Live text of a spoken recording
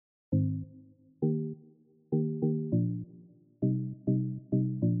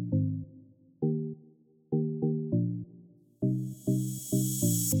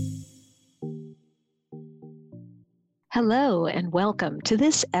Hello and welcome to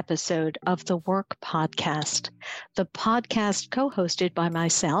this episode of the Work Podcast, the podcast co-hosted by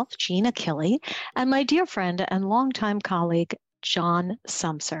myself, Gina Killey, and my dear friend and longtime colleague, John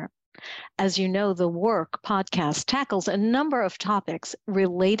Sumser. As you know, the Work Podcast tackles a number of topics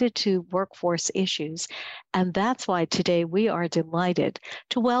related to workforce issues, and that's why today we are delighted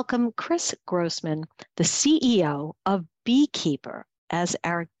to welcome Cristian Grossmann, the CEO of Beekeeper, as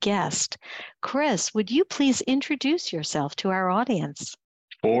our guest. Cris, would you please introduce yourself to our audience?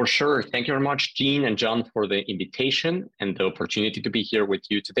 For sure. Thank you very much, Jean and John, for the invitation and the opportunity to be here with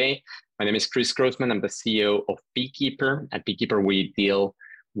you today. My name is Cristian Grossmann. I'm the CEO of Beekeeper. At Beekeeper, we deal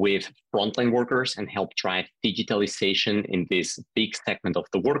with frontline workers and help drive digitalization in this big segment of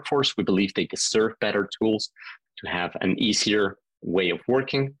the workforce. We believe they deserve better tools to have an easier way of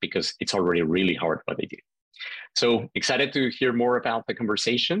working because it's already really hard what they do. So excited to hear more about the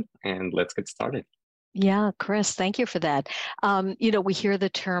conversation, and let's get started. Yeah, Cris, thank you for that. We hear the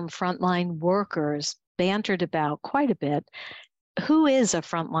term frontline workers bantered about quite a bit. Who is a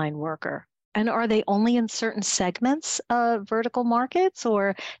frontline worker? And are they only in certain segments of vertical markets?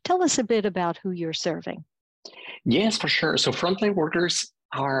 Or tell us a bit about who you're serving. Yes, for sure. So frontline workers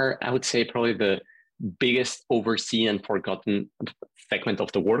are, I would say, probably the biggest overseen and forgotten segment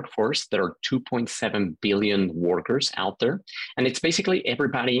of the workforce. There are 2.7 billion workers out there. And it's basically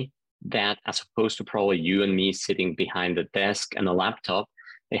everybody that, as opposed to probably you and me sitting behind a desk and a laptop,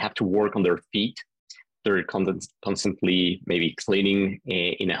 they have to work on their feet. They're constantly maybe cleaning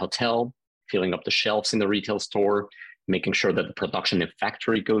in a hotel, filling up the shelves in the retail store, making sure that the production in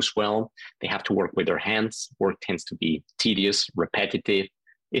factory goes well. They have to work with their hands. Work tends to be tedious, repetitive.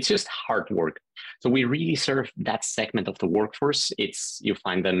 It's just hard work. So we really serve that segment of the workforce. You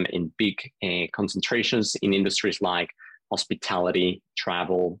find them in big concentrations in industries like hospitality,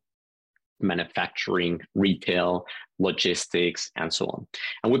 travel, manufacturing, retail, logistics, and so on.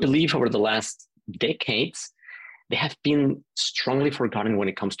 And we believe over the last decades, they have been strongly forgotten when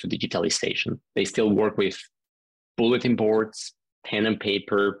it comes to digitalization. They still work with bulletin boards, pen and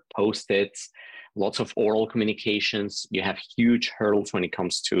paper, Post-its, lots of oral communications. You have huge hurdles when it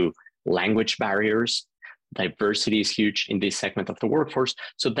comes to language barriers. Diversity is huge in this segment of the workforce.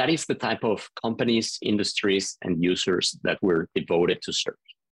 So that is the type of companies, industries, and users that we're devoted to serve.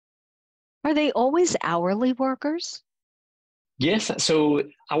 Are they always hourly workers? Yes, so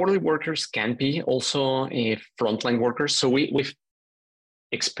hourly workers can be also frontline workers. So we've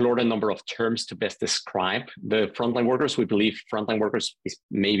explored a number of terms to best describe the frontline workers. We believe frontline workers is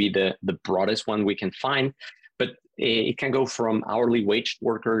maybe the broadest one we can find, but it can go from hourly wage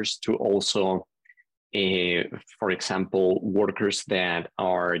workers to also, for example, workers that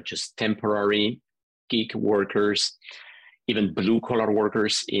are just temporary gig workers, even blue-collar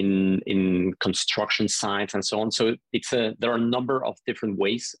workers in construction sites and so on. So there are a number of different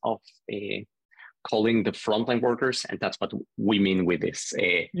ways of calling the frontline workers, and that's what we mean with this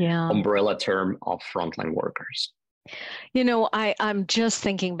umbrella term of frontline workers. You know, I'm just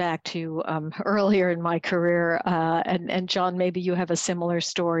thinking back to earlier in my career, and John, maybe you have a similar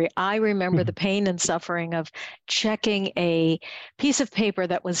story. I remember the pain and suffering of checking a piece of paper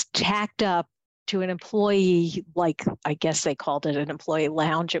that was tacked up to an employee, like I guess they called it an employee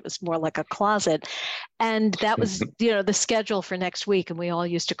lounge. It was more like a closet. And that was, the schedule for next week. And we all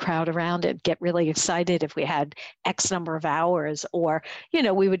used to crowd around it, get really excited if we had X number of hours, or,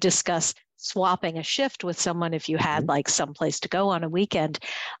 we would discuss swapping a shift with someone if you had like someplace to go on a weekend.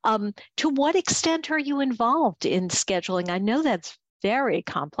 To what extent are you involved in scheduling? I know that's very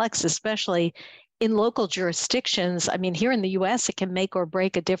complex, especially in local jurisdictions. I mean, here in the US, it can make or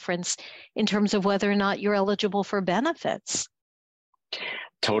break a difference in terms of whether or not you're eligible for benefits.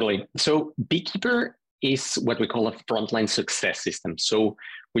 Totally. So Beekeeper is what we call a frontline success system. So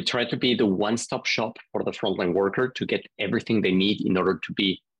we try to be the one-stop shop for the frontline worker to get everything they need in order to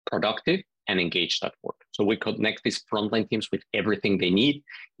be productive and engaged at work. So we connect these frontline teams with everything they need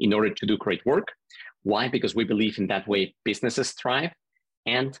in order to do great work. Why? Because we believe in that way businesses thrive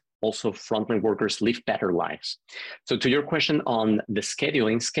and also frontline workers live better lives. So to your question on the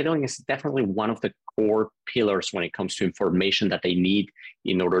scheduling is definitely one of the core pillars when it comes to information that they need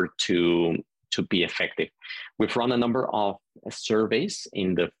in order to be effective. We've run a number of surveys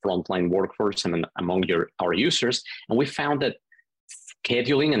in the frontline workforce and among our users, and we found that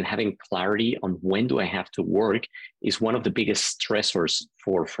scheduling and having clarity on when do I have to work is one of the biggest stressors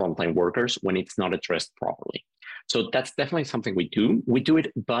for frontline workers when it's not addressed properly. So that's definitely something we do. We do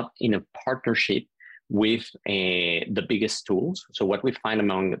it, but in a partnership with the biggest tools. So what we find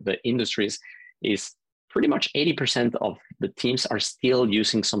among the industries is pretty much 80% of the teams are still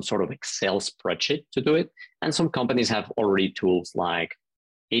using some sort of Excel spreadsheet to do it. And some companies have already tools like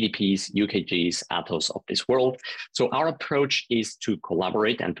ADPs, UKGs, Atos of this world. So our approach is to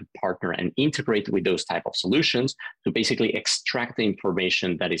collaborate and to partner and integrate with those type of solutions to basically extract the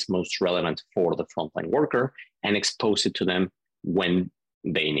information that is most relevant for the frontline worker and expose it to them when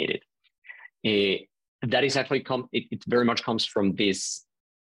they need it. That is actually, it very much comes from this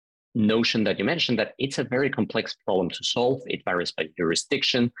notion that you mentioned that it's a very complex problem to solve. It varies by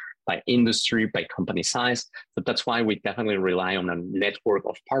jurisdiction, by industry, by company size. But that's why we definitely rely on a network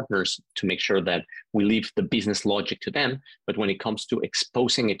of partners to make sure that we leave the business logic to them. But when it comes to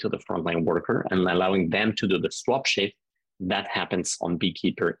exposing it to the frontline worker and allowing them to do the swap shift, that happens on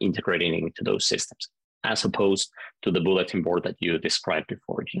Beekeeper, integrating into those systems, as opposed to the bulletin board that you described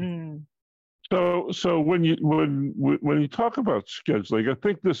before, Jean. So when you talk about scheduling, I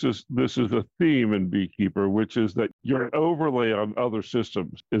think this is a theme in Beekeeper, which is that you're an overlay on other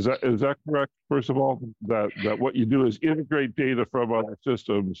systems. Is that correct? First of all, that what you do is integrate data from other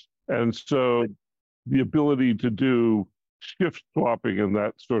systems, and so the ability to do shift swapping and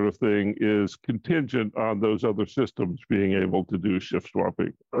that sort of thing is contingent on those other systems being able to do shift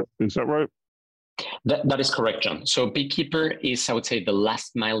swapping. Is that right? That is correct, John. So Beekeeper is, I would say, the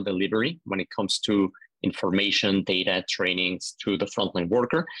last mile delivery when it comes to information, data, trainings to the frontline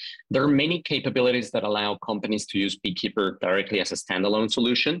worker. There are many capabilities that allow companies to use Beekeeper directly as a standalone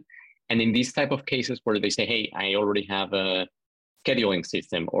solution. And in these type of cases where they say, hey, I already have a scheduling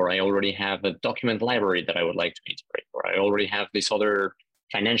system, or I already have a document library that I would like to integrate, or I already have this other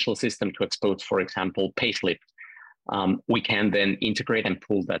financial system to expose, for example, payslip, we can then integrate and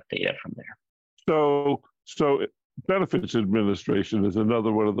pull that data from there. So benefits administration is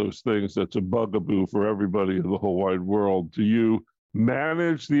another one of those things that's a bugaboo for everybody in the whole wide world. Do you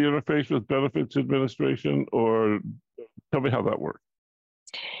manage the interface with benefits administration, or tell me how that works?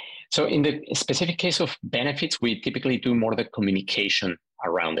 So in the specific case of benefits, we typically do more the communication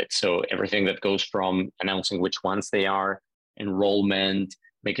around it. So everything that goes from announcing which ones they are, enrollment,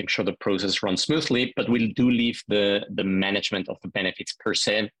 making sure the process runs smoothly, but we do leave the management of the benefits per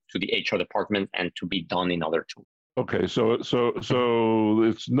se to the HR department and to be done in other tools. Okay, so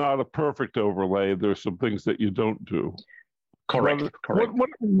it's not a perfect overlay. There's some things that you don't do. Correct.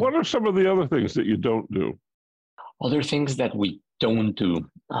 What are some of the other things that you don't do? Other things that we don't do.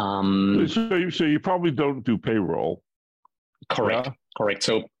 So you probably don't do payroll. Correct. Yeah? Correct.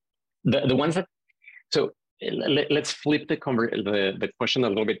 So the ones that let's flip the question a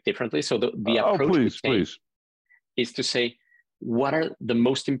little bit differently. So the approach please. is to say, what are the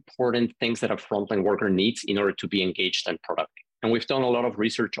most important things that a frontline worker needs in order to be engaged and productive? And we've done a lot of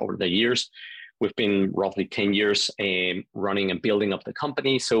research over the years. We've been roughly 10 years running and building up the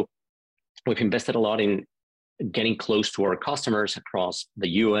company. So we've invested a lot in getting close to our customers across the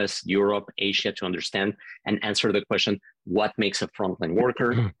US, Europe, Asia to understand and answer the question, what makes a frontline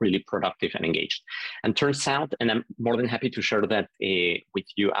worker really productive and engaged? And turns out, and I'm more than happy to share that with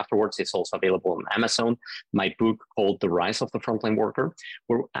you afterwards, it's also available on Amazon, my book called The Rise of the Frontline Worker,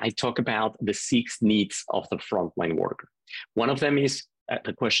 where I talk about the 6 needs of the frontline worker. One of them is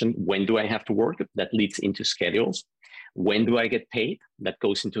the question, when do I have to work? That leads into schedules. When do I get paid? That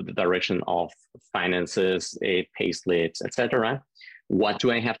goes into the direction of finances, pay slips, etc. What do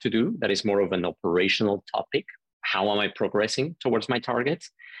I have to do? That is more of an operational topic. How am I progressing towards my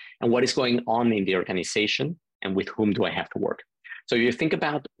targets? And what is going on in the organization? And with whom do I have to work? So if you think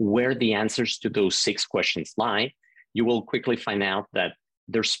about where the answers to those 6 questions lie, you will quickly find out that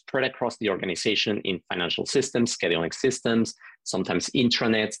they're spread across the organization in financial systems, scheduling systems, sometimes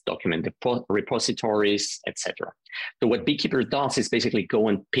intranets, document repositories, etc. So what Beekeeper does is basically go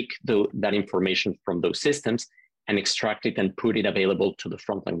and pick that information from those systems and extract it and put it available to the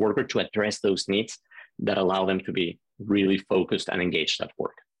frontline worker to address those needs that allow them to be really focused and engaged at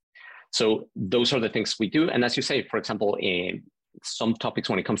work. So those are the things we do. And as you say, for example, in some topics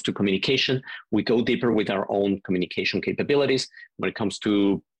when it comes to communication, we go deeper with our own communication capabilities. When it comes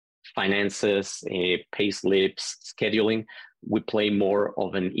to finances, pay slips, scheduling, we play more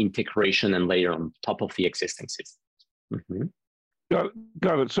of an integration and layer on top of the existing system. Mm-hmm.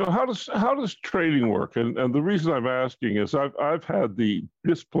 Got it. So how does training work? And the reason I'm asking is I've had the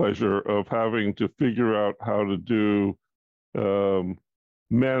displeasure of having to figure out how to do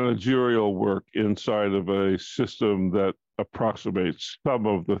managerial work inside of a system that approximates some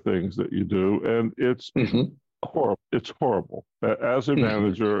of the things that you do, and it's horrible. It's horrible. As a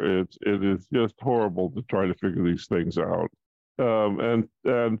manager, it is just horrible to try to figure these things out. And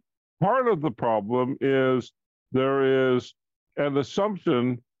part of the problem is there is an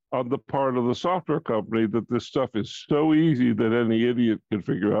assumption on the part of the software company that this stuff is so easy that any idiot can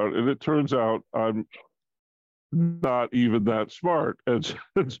figure out. And it turns out I'm not even that smart.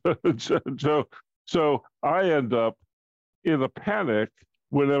 So I end up in a panic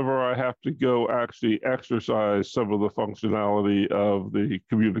whenever I have to go actually exercise some of the functionality of the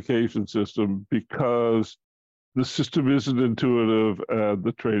communication system because the system isn't intuitive and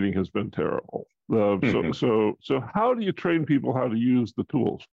the training has been terrible. So how do you train people how to use the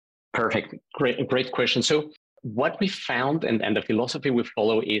tools? Perfect. Great question. So what we found and the philosophy we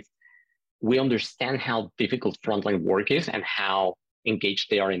follow is we understand how difficult frontline work is and how engaged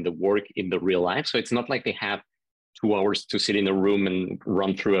they are in the work in the real life. So it's not like they have 2 hours to sit in a room and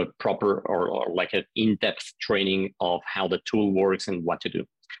run through a proper or like an in-depth training of how the tool works and what to do.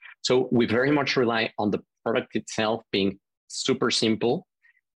 So we very much rely on the product itself being super simple,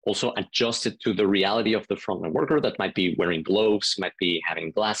 also adjusted to the reality of the frontline worker that might be wearing gloves, might be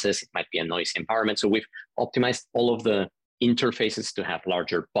having glasses, it might be a noisy environment. So we've optimized all of the interfaces to have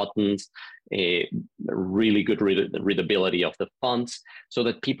larger buttons, a really good readability of the fonts, so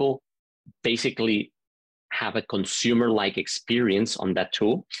that people basically have a consumer-like experience on that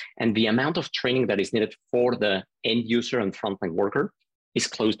tool. And the amount of training that is needed for the end user and frontline worker is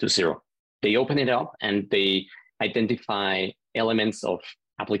close to zero. They open it up and they identify elements of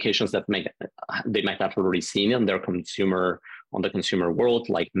applications that they might have already seen on the consumer world,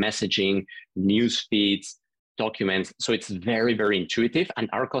 like messaging, news feeds, documents. So it's very, very intuitive. And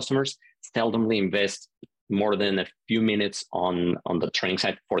our customers seldomly invest more than a few minutes on the training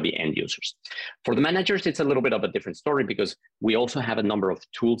side for the end users. For the managers, it's a little bit of a different story because we also have a number of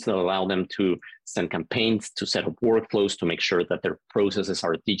tools that allow them to send campaigns, to set up workflows, to make sure that their processes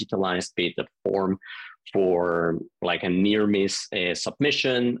are digitalized, be it a form for like a near miss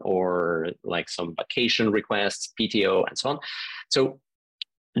submission or like some vacation requests, PTO, and so on. So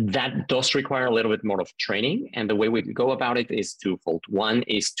that does require a little bit more of training. And the way we go about it is twofold. One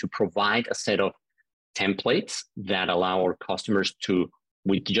is to provide a set of templates that allow our customers to,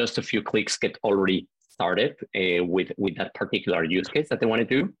 with just a few clicks, get already started with that particular use case that they want to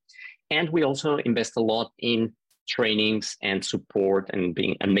do. And we also invest a lot in trainings and support and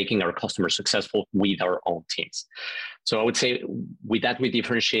making our customers successful with our own teams. So I would say with that, we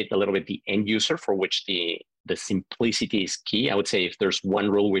differentiate a little bit the end user, for which the simplicity is key. I would say if there's one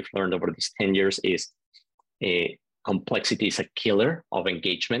rule we've learned over these 10 years is complexity is a killer of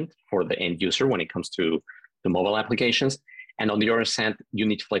engagement for the end user when it comes to the mobile applications. And on the other hand, you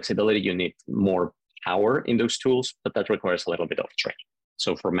need flexibility, you need more power in those tools, but that requires a little bit of training.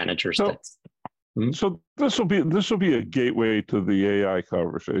 So for managers, So this will be a gateway to the AI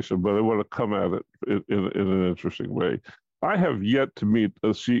conversation, but I want to come at it in an interesting way. I have yet to meet a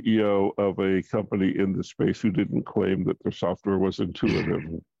CEO of a company in this space who didn't claim that their software was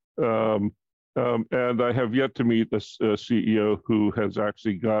intuitive. And I have yet to meet a CEO who has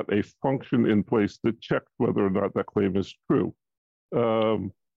actually got a function in place that checks whether or not that claim is true.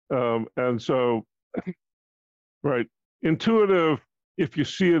 And so, right, intuitive, if you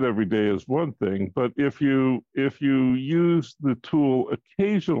see it every day, is one thing, but if you use the tool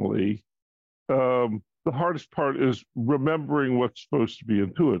occasionally, the hardest part is remembering what's supposed to be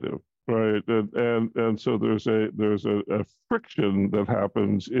intuitive, right? And so there's a friction that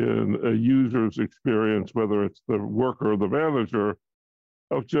happens in a user's experience, whether it's the worker or the manager,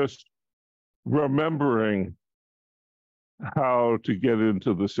 of just remembering how to get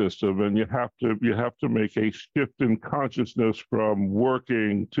into the system. And you have to make a shift in consciousness from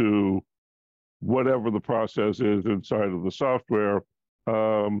working to whatever the process is inside of the software.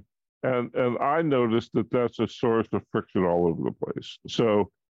 And I noticed that that's a source of friction all over the place.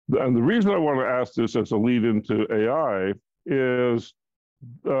 So, and the reason I want to ask this as a lead into AI is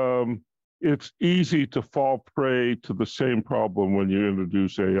it's easy to fall prey to the same problem when you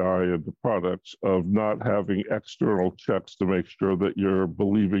introduce AI into products of not having external checks to make sure that you're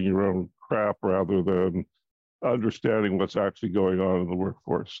believing your own crap rather than understanding what's actually going on in the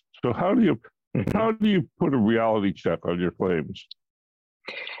workforce. So how do you put a reality check on your claims?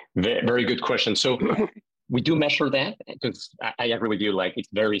 Very good question. So we do measure that because I agree with you. Like, it's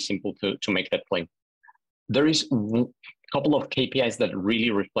very simple to make that claim. There is a couple of KPIs that really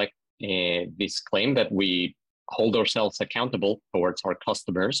reflect this claim that we hold ourselves accountable towards our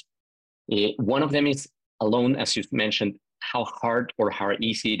customers. One of them is alone, as you mentioned, how hard or how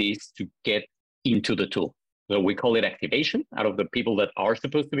easy it is to get into the tool. So we call it activation. Out of the people that are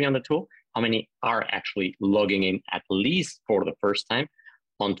supposed to be on the tool, how many are actually logging in at least for the first time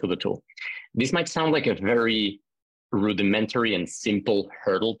onto the tool? This might sound like a very rudimentary and simple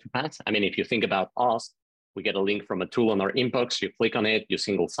hurdle to pass. I mean, if you think about us, We get a link from a tool on our inbox, you click on it, you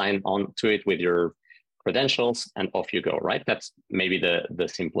single sign on to it with your credentials, and off you go, right? That's maybe the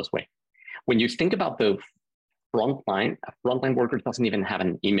simplest way. When you think about the frontline, a frontline worker doesn't even have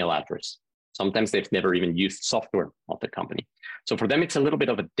an email address. Sometimes they've never even used software of the company. So for them, it's a little bit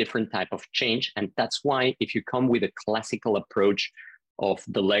of a different type of change. And that's why if you come with a classical approach of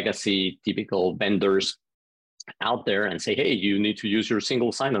the legacy typical vendors out there and say, hey, you need to use your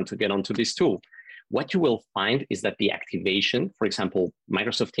single sign-on to get onto this tool, what you will find is that the activation, for example,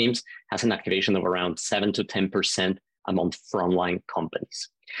 Microsoft Teams has an activation of around 7 to 10% among frontline companies.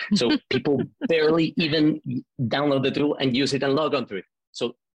 So people barely even download the tool and use it and log onto it.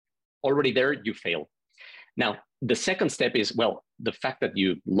 So already there, you fail. Now, the second step is, well, the fact that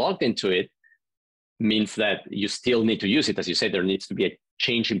you logged into it means that you still need to use it. As you say, there needs to be a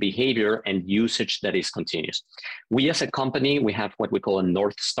change in behavior and usage that is continuous. We as a company, we have what we call a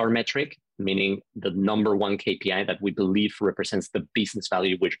North Star metric, meaning the number one KPI that we believe represents the business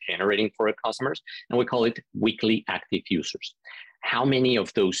value we're generating for our customers, and we call it weekly active users. How many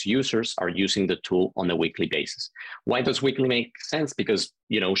of those users are using the tool on a weekly basis? Why does weekly make sense? Because,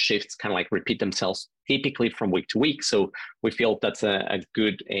 shifts kind of like repeat themselves typically from week to week. So we feel that's a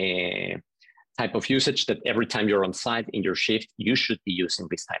good type of usage, that every time you're on site in your shift, you should be using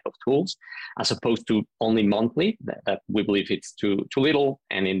this type of tools, as opposed to only monthly, that we believe it's too little.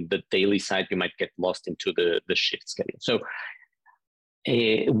 And in the daily side, you might get lost into the shift schedule. So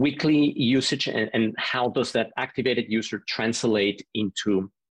weekly usage, and how does that activated user translate into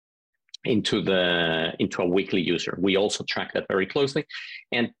a weekly user? We also track that very closely.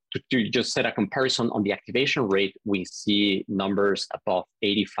 And to just set a comparison on the activation rate, we see numbers above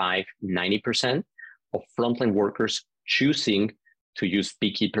 85, 90% of frontline workers choosing to use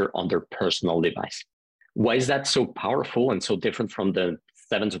Beekeeper on their personal device. Why is that so powerful and so different from the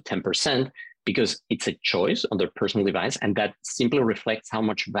 7 to 10%? Because it's a choice on their personal device, and that simply reflects how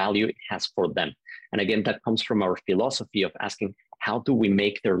much value it has for them. And again, that comes from our philosophy of asking, how do we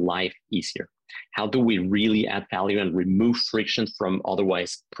make their life easier? How do we really add value and remove friction from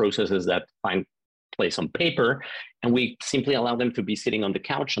otherwise processes that find place on paper? And we simply allow them to be sitting on the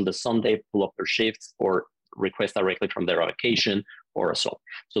couch on the Sunday, pull up their shifts, or request directly from their vacation or so.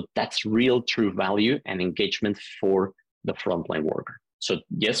 So that's real true value and engagement for the frontline worker. So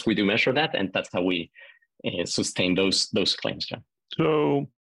yes, we do measure that, and that's how we sustain those claims, John. So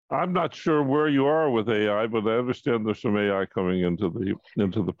I'm not sure where you are with AI, but I understand there's some AI coming into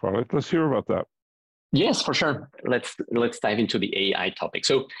the product. Let's hear about that. Yes, for sure. Let's dive into the AI topic.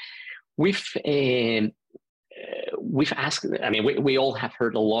 So we've asked. I mean, we all have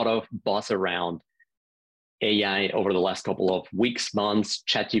heard a lot of buzz around AI over the last couple of weeks, months,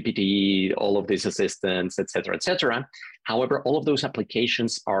 ChatGPT, all of these assistants, et cetera, et cetera. However, all of those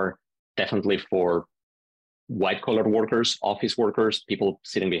applications are definitely for white-collar workers, office workers, people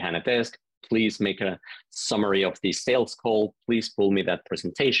sitting behind a desk. Please make a summary of this sales call. Please pull me that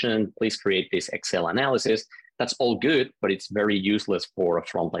presentation. Please create this Excel analysis. That's all good, but it's very useless for a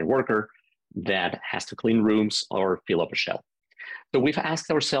frontline worker that has to clean rooms or fill up a shelf. So we've asked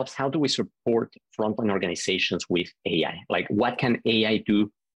ourselves, how do we support frontline organizations with AI? Like, what can AI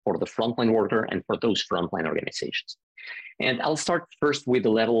do for the frontline worker and for those frontline organizations? And I'll start first with the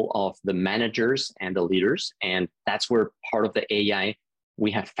level of the managers and the leaders. And that's where part of the AI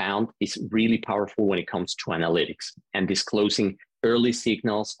we have found is really powerful when it comes to analytics and disclosing early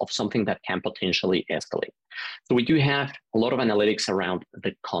signals of something that can potentially escalate. So we do have a lot of analytics around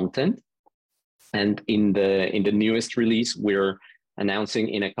the content. And in the newest release, we're announcing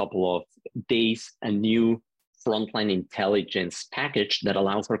in a couple of days a new frontline intelligence package that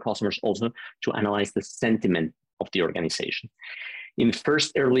allows our customers also to analyze the sentiment of the organization. In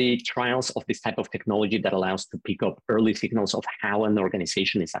first early trials of this type of technology that allows to pick up early signals of how an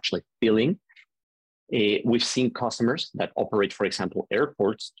organization is actually feeling, we've seen customers that operate, for example,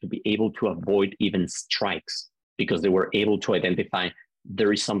 airports, to be able to avoid even strikes because they were able to identify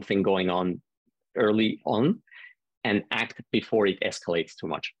there is something going on early on and act before it escalates too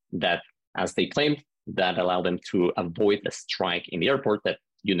much. That, as they claimed, that allowed them to avoid a strike in the airport that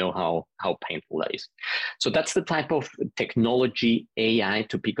how painful that is. So that's the type of technology, AI,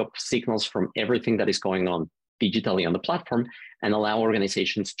 to pick up signals from everything that is going on digitally on the platform and allow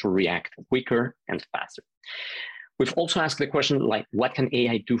organizations to react quicker and faster. We've also asked the question, like, what can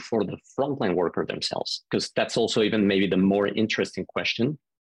AI do for the frontline worker themselves? Because that's also even maybe the more interesting question.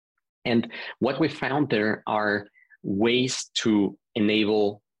 And what we found there are ways to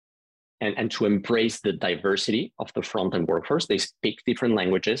enable and to embrace the diversity of the front-end workforce. They speak different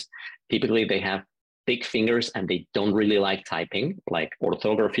languages. Typically, they have big fingers and they don't really like typing, like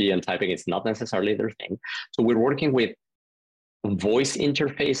orthography and typing is not necessarily their thing. So we're working with voice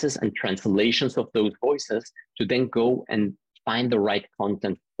interfaces and translations of those voices to then go and find the right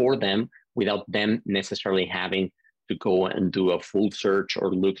content for them without them necessarily having to go and do a full search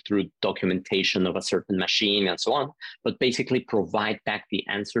or look through documentation of a certain machine and so on, but basically provide back the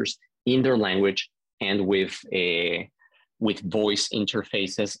answers in their language and with voice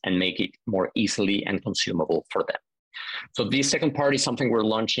interfaces and make it more easily and consumable for them. So this second part is something we're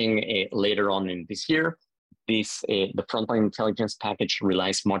launching later on in this year. The Frontline Intelligence package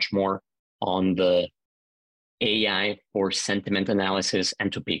relies much more on the AI for sentiment analysis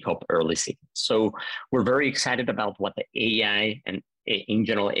and to pick up early signals. So we're very excited about what the AI and in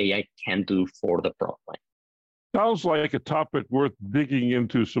general AI can do for the frontline. Sounds like a topic worth digging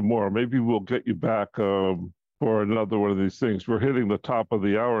into some more. Maybe we'll get you back for another one of these things. We're hitting the top of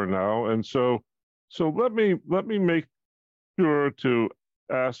the hour now, and so let me make sure to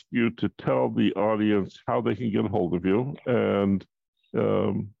ask you to tell the audience how they can get a hold of you. And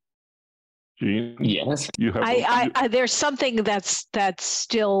Jean, yes, you have. There's something that's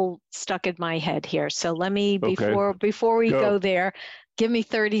still stuck in my head here. So let me before we go there, give me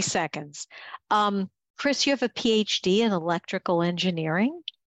 30 seconds. Cris, you have a Ph.D. in electrical engineering.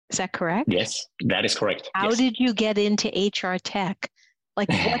 Is that correct? Yes, that is correct. How did you get into HR tech? Like,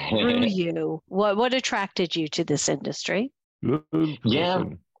 what drew you? What attracted you to this industry? Yeah,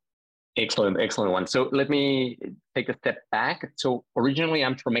 excellent one. So let me take a step back. So originally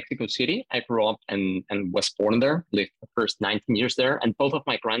I'm from Mexico City. I grew up and was born there, lived the first 19 years there. And both of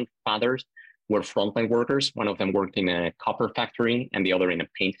my grandfathers were frontline workers. One of them worked in a copper factory and the other in a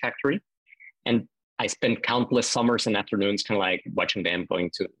paint factory. And I spent countless summers and afternoons kind of like watching them,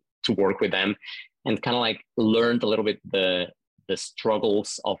 going to work with them, and kind of like learned a little bit the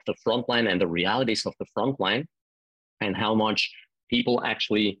struggles of the frontline and the realities of the frontline and how much people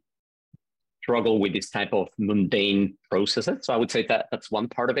actually struggle with this type of mundane processes. So I would say that that's one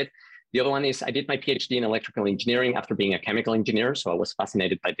part of it. The other one is I did my PhD in electrical engineering after being a chemical engineer. So I was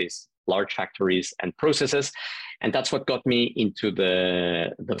fascinated by these large factories and processes. And that's what got me into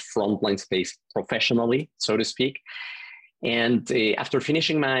the frontline space professionally, so to speak. And after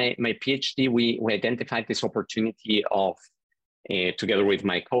finishing my PhD, we identified this opportunity of, together with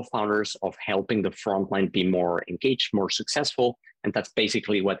my co-founders, of helping the frontline be more engaged, more successful. And that's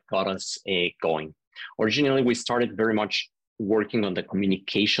basically what got us going. Originally, we started very much working on the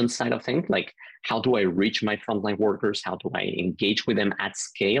communication side of things, like how do I reach my frontline workers? How do I engage with them at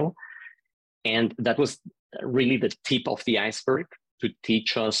scale? And that was really the tip of the iceberg to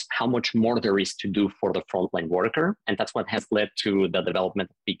teach us how much more there is to do for the frontline worker. And that's what has led to the development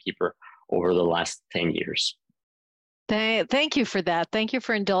of Beekeeper over the last 10 years. Thank you for that. Thank you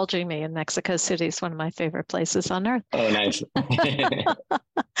for indulging me in Mexico City. It's one of my favorite places on earth. Oh, nice.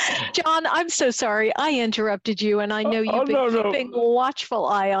 John, I'm so sorry. I interrupted you, and I know you've been keeping a watchful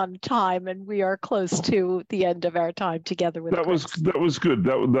eye on time, and we are close to the end of our time together with Cris. That was good.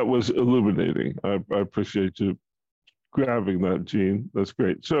 That was illuminating. I appreciate you grabbing that, Jean. That's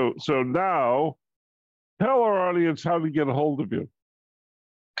great. So now, tell our audience how to get a hold of you.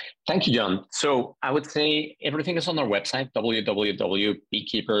 Thank you, John. So I would say everything is on our website,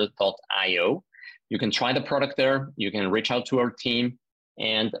 www.beekeeper.io. You can try the product there. You can reach out to our team.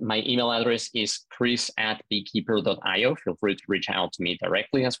 And my email address is cris@beekeeper.io. Feel free to reach out to me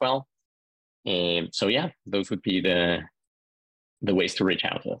directly as well. So yeah, those would be the ways to reach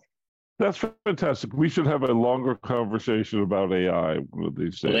out to us. That's fantastic. We should have a longer conversation about AI with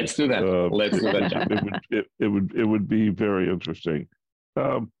these days. Let's do that. Let's do that, John. It would be very interesting.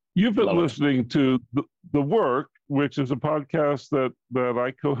 You've been listening to The Work, which is a podcast that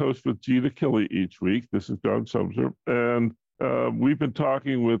I co-host with Gina Kelly each week. This is John Sumser. And we've been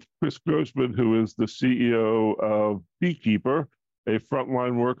talking with Cris Grossmann, who is the CEO of Beekeeper, a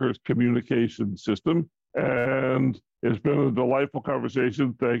frontline workers communication system. And it's been a delightful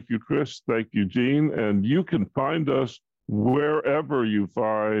conversation. Thank you, Cris. Thank you, Jean. And you can find us wherever you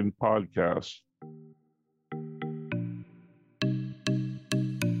find podcasts.